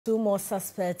Two more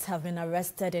suspects have been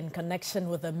arrested in connection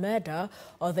with the murder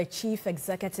of the chief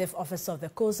executive officer of the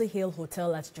Cosy Hill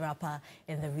Hotel at Jirapa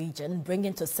in the region,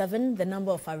 bringing to 7 the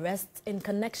number of arrests in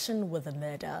connection with the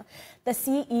murder. The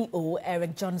CEO,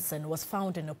 Eric Johnson, was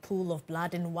found in a pool of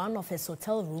blood in one of his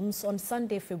hotel rooms on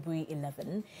Sunday, February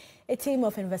 11. A team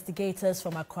of investigators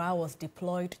from Accra was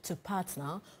deployed to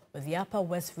partner with the Upper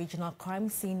West Regional Crime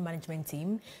Scene Management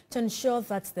Team to ensure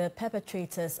that the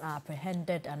perpetrators are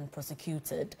apprehended and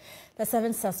prosecuted. The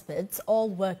 7 suspects, all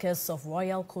workers of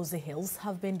Royal Cosy Hills,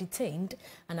 have been detained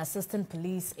and assisting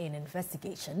police in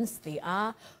investigations. They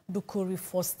are Dukuri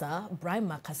Foster,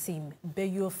 Brima Kasim,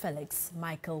 Beyo Felix,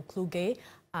 Michael Kluge,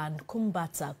 and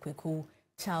Kumbata Kweku,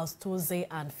 Charles Toze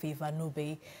and Favor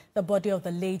Nube. The body of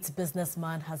the late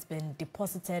businessman has been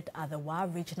deposited at the Wa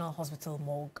Regional Hospital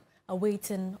morgue,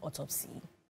 awaiting autopsy.